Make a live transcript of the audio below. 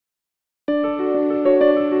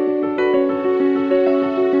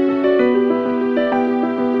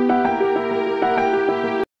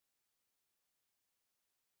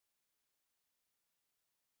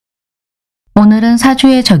오늘은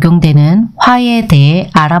사주에 적용되는 화에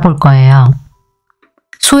대해 알아볼 거예요.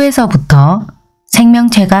 수에서부터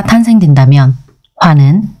생명체가 탄생된다면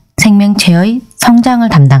화는 생명체의 성장을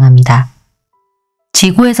담당합니다.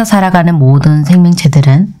 지구에서 살아가는 모든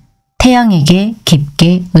생명체들은 태양에게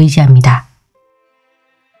깊게 의지합니다.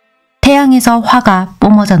 태양에서 화가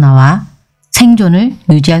뿜어져 나와 생존을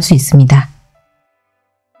유지할 수 있습니다.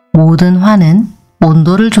 모든 화는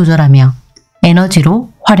온도를 조절하며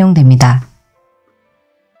에너지로 활용됩니다.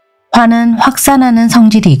 화는 확산하는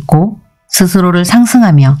성질이 있고 스스로를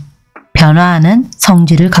상승하며 변화하는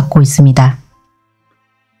성질을 갖고 있습니다.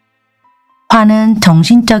 화는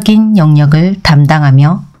정신적인 영역을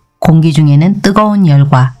담당하며 공기 중에는 뜨거운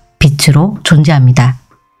열과 빛으로 존재합니다.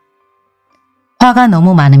 화가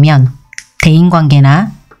너무 많으면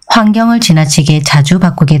대인관계나 환경을 지나치게 자주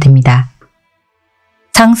바꾸게 됩니다.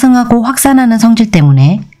 상승하고 확산하는 성질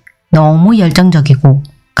때문에 너무 열정적이고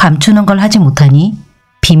감추는 걸 하지 못하니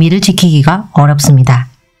비밀을 지키기가 어렵습니다.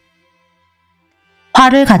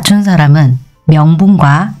 화를 갖춘 사람은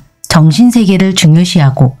명분과 정신세계를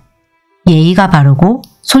중요시하고 예의가 바르고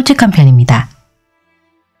솔직한 편입니다.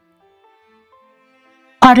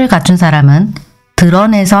 화를 갖춘 사람은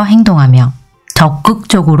드러내서 행동하며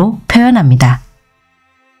적극적으로 표현합니다.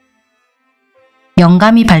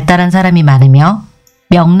 영감이 발달한 사람이 많으며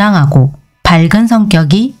명랑하고 밝은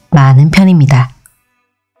성격이 많은 편입니다.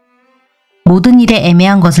 모든 일에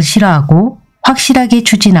애매한 것을 싫어하고 확실하게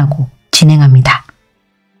추진하고 진행합니다.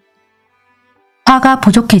 화가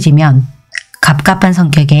부족해지면 갑갑한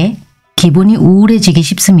성격에 기분이 우울해지기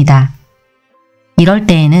쉽습니다. 이럴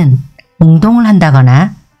때에는 운동을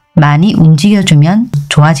한다거나 많이 움직여주면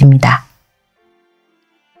좋아집니다.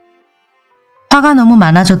 화가 너무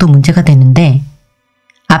많아져도 문제가 되는데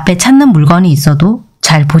앞에 찾는 물건이 있어도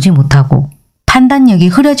잘 보지 못하고 판단력이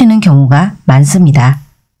흐려지는 경우가 많습니다.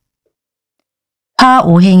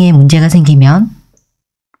 화오행에 문제가 생기면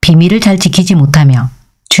비밀을 잘 지키지 못하며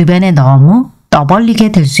주변에 너무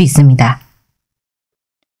떠벌리게 될 수 있습니다.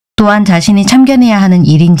 또한 자신이 참견해야 하는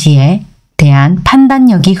일인지에 대한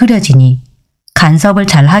판단력이 흐려지니 간섭을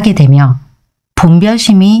잘 하게 되며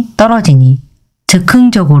분별심이 떨어지니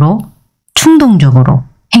즉흥적으로 충동적으로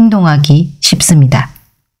행동하기 쉽습니다.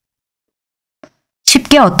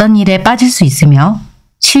 쉽게 어떤 일에 빠질 수 있으며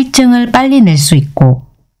실증을 빨리 낼 수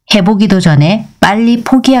있고 해보기도 전에 빨리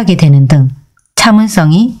포기하게 되는 등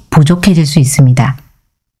참을성이 부족해질 수 있습니다.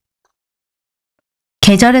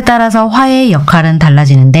 계절에 따라서 화의 역할은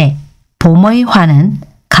달라지는데 봄의 화는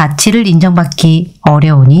가치를 인정받기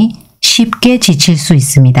어려우니 쉽게 지칠 수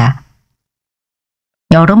있습니다.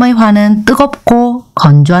 여름의 화는 뜨겁고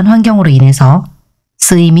건조한 환경으로 인해서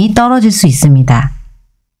쓰임이 떨어질 수 있습니다.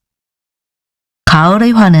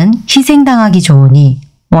 가을의 화는 희생당하기 좋으니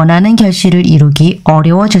원하는 결실을 이루기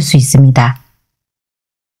어려워질 수 있습니다.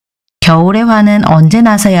 겨울의 화는 언제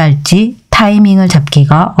나서야 할지 타이밍을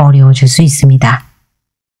잡기가 어려워질 수 있습니다.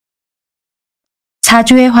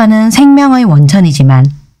 사주의 화는 생명의 원천이지만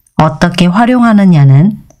어떻게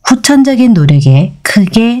활용하느냐는 후천적인 노력에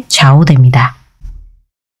크게 좌우됩니다.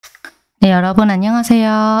 네, 여러분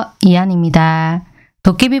안녕하세요. 이한입니다.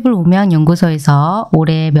 도깨비불운명학연구소에서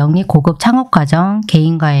올해 명리 고급 창업과정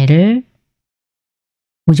개인과외를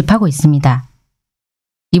모집하고 있습니다.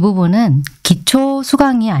 이 부분은 기초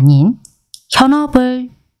수강이 아닌 현업을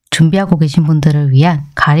준비하고 계신 분들을 위한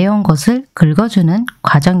가려운 것을 긁어주는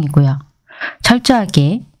과정이고요.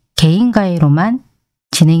 철저하게 개인과외로만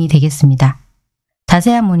진행이 되겠습니다.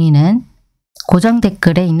 자세한 문의는 고정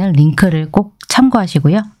댓글에 있는 링크를 꼭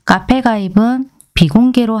참고하시고요. 카페 가입은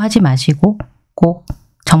비공개로 하지 마시고 꼭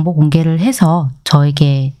정보 공개를 해서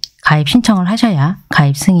저에게 가입 신청을 하셔야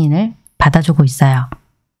가입 승인을 받아주고 있어요.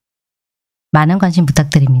 많은 관심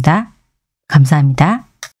부탁드립니다. 감사합니다.